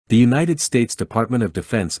The United States Department of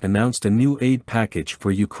Defense announced a new aid package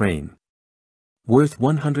for Ukraine. Worth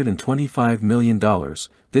 $125 million,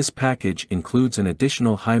 this package includes an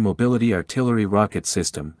additional high-mobility artillery rocket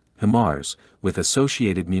system, HIMARS, with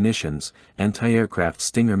associated munitions, anti-aircraft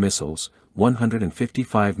Stinger missiles,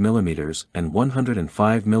 155 mm and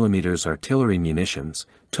 105 mm artillery munitions,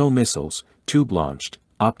 TOW missiles, tube-launched,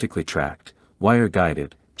 optically tracked,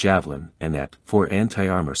 wire-guided, Javelin, and ET-4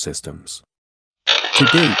 anti-armor systems. To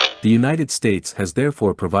date, the United States has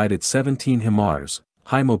therefore provided 17 HIMARS,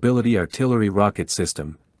 high-mobility artillery rocket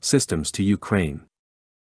systems to Ukraine.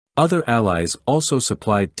 Other allies also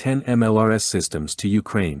supplied 10 MLRS systems to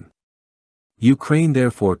Ukraine. Ukraine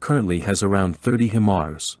therefore currently has around 30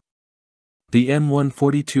 HIMARS. The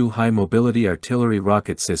M142 high-mobility artillery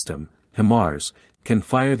rocket system, HIMARS, can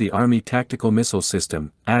fire the Army Tactical Missile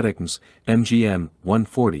System, ATACMS,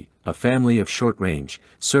 MGM-140, a family of short-range,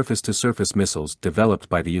 surface-to-surface missiles developed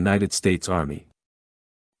by the United States Army.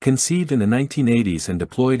 Conceived in the 1980s and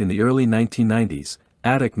deployed in the early 1990s,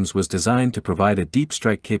 ATACMS was designed to provide a deep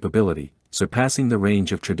strike capability, surpassing the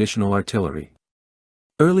range of traditional artillery.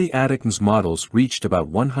 Early ATACMS models reached about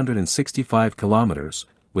 165 kilometers,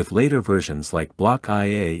 with later versions like Block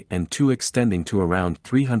IA and II extending to around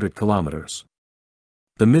 300 kilometers.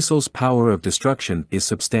 The missile's power of destruction is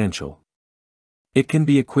substantial. It can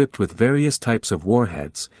be equipped with various types of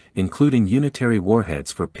warheads, including unitary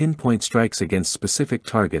warheads for pinpoint strikes against specific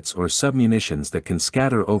targets or submunitions that can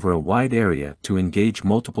scatter over a wide area to engage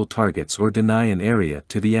multiple targets or deny an area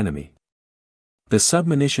to the enemy. The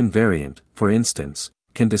submunition variant, for instance,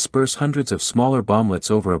 can disperse hundreds of smaller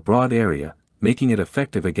bomblets over a broad area, making it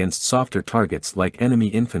effective against softer targets like enemy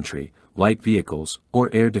infantry, light vehicles,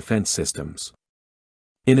 or air defense systems.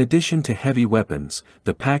 In addition to heavy weapons,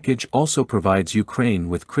 the package also provides Ukraine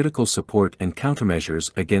with critical support and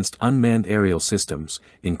countermeasures against unmanned aerial systems,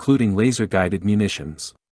 including laser-guided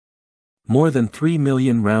munitions. More than 3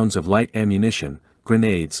 million rounds of light ammunition,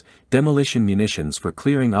 grenades, demolition munitions for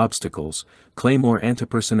clearing obstacles, Claymore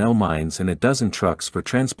anti-personnel mines and a dozen trucks for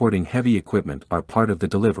transporting heavy equipment are part of the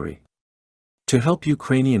delivery. To help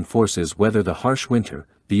Ukrainian forces weather the harsh winter,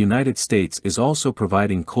 the United States is also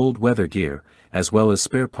providing cold weather gear, as well as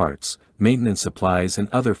spare parts, maintenance supplies and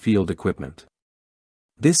other field equipment.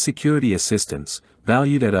 This security assistance,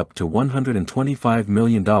 valued at up to $125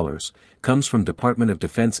 million, comes from Department of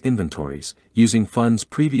Defense inventories, using funds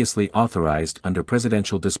previously authorized under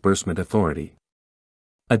Presidential Disbursement Authority.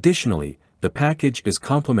 Additionally, the package is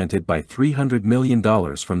complemented by $300 million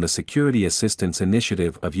from the Security Assistance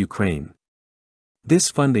Initiative of Ukraine.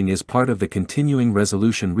 This funding is part of the continuing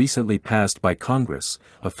resolution recently passed by Congress,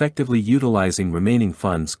 effectively utilizing remaining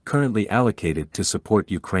funds currently allocated to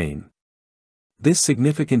support Ukraine. This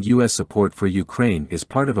significant U.S. support for Ukraine is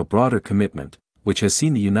part of a broader commitment, which has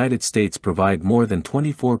seen the United States provide more than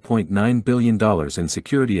 $24.9 billion in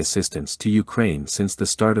security assistance to Ukraine since the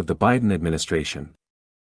start of the Biden administration.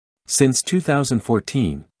 Since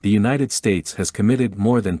 2014, the United States has committed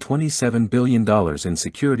more than $27 billion in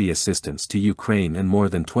security assistance to Ukraine and more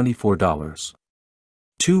than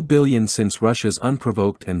 $24.2 billion since Russia's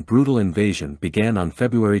unprovoked and brutal invasion began on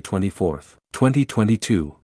February 24, 2022.